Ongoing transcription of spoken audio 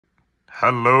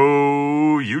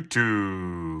Hello,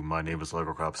 YouTube. My name is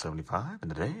LegoCrop75,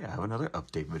 and today I have another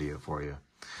update video for you.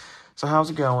 So how's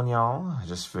it going, y'all? I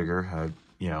just figured,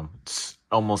 it's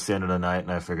almost the end of the night,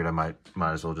 and I figured I might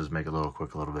as well just make a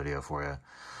quick little video for you.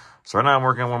 So right now I'm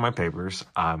working on one of my papers.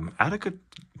 I'm at a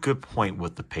good point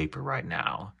with the paper right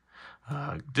now.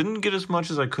 Didn't get as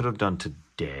much as I could have done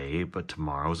today, but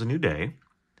tomorrow's a new day,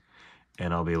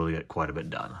 and I'll be able to get quite a bit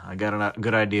done. I got a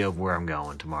good idea of where I'm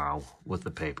going tomorrow with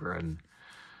the paper, and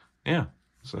yeah,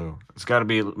 so it's got to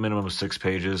be a minimum of 6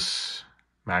 pages,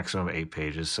 maximum 8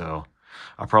 pages, so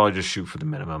I'll probably just shoot for the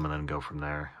minimum and then go from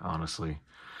there, honestly.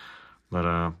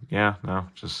 But, yeah, no,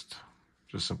 just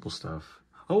simple stuff.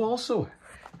 Oh, also,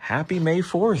 happy May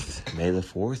 4th. May the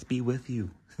 4th be with you.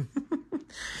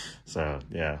 So,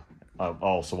 yeah, I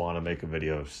also want to make a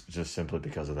video just simply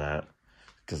because of that.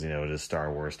 Because, it is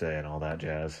Star Wars Day and all that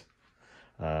jazz.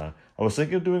 I was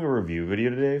thinking of doing a review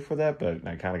video today for that, but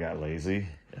I kind of got lazy.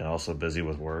 And also busy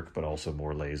with work, but also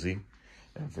more lazy.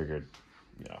 And I figured,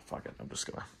 fuck it.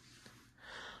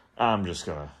 I'm just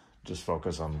gonna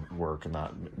focus on work and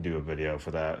not do a video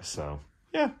for that. So,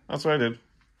 yeah, that's what I did.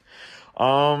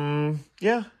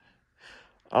 Yeah.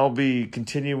 I'll be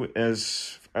continuing,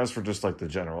 as for just like the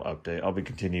general update, I'll be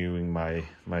continuing my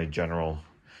general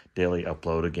daily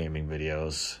upload of gaming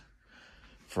videos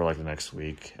for like the next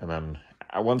week. And then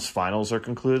once finals are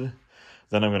concluded,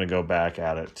 then I'm going to go back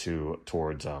at it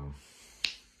towards,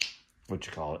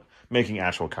 making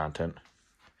actual content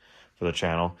for the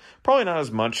channel. Probably not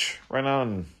as much right now,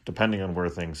 and depending on where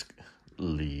things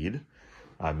lead,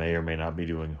 I may or may not be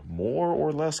doing more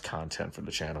or less content for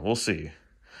the channel. We'll see.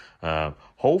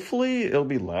 Hopefully it'll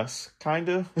be less, kind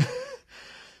of.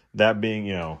 That being,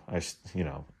 I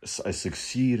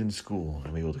succeed in school and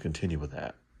I'm able to continue with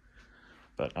that.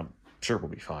 But I'm sure we'll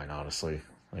be fine, honestly.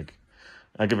 Like,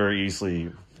 I could very easily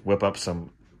whip up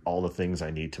all the things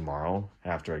I need tomorrow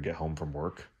after I get home from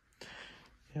work.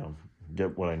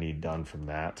 Get what I need done from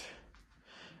that.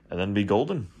 And then be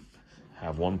golden.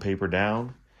 Have one paper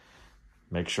down.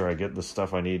 Make sure I get the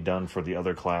stuff I need done for the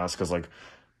other class. Because,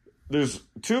 there's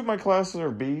 2 of my classes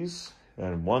are B's.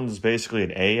 And one's basically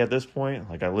an A at this point.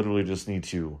 I literally just need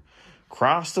to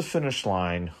cross the finish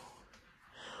line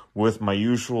with my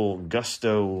usual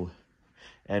gusto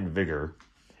and vigor.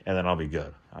 And then I'll be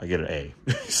good. I get an A.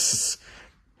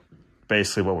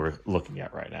 Basically what we're looking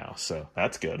at right now. So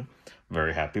that's good. I'm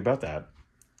very happy about that.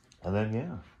 And then,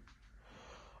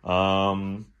 yeah.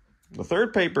 The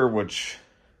third paper, which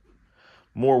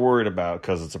I'm more worried about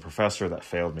because it's a professor that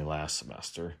failed me last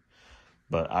semester.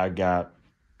 But I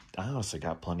honestly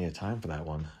got plenty of time for that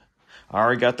one. I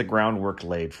already got the groundwork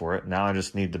laid for it. Now I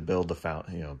just need to build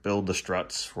build the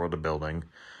struts for the building.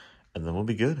 And then we'll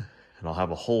be good. And I'll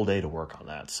have a whole day to work on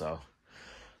that. So,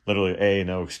 literally, A,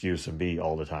 no excuse, and B,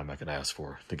 all the time I can ask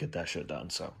for to get that shit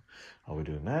done. So, I'll be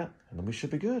doing that, and then we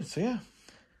should be good. So, yeah.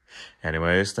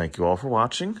 Anyways, thank you all for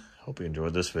watching. Hope you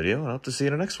enjoyed this video, and I hope to see you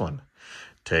in the next one.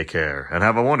 Take care, and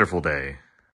have a wonderful day.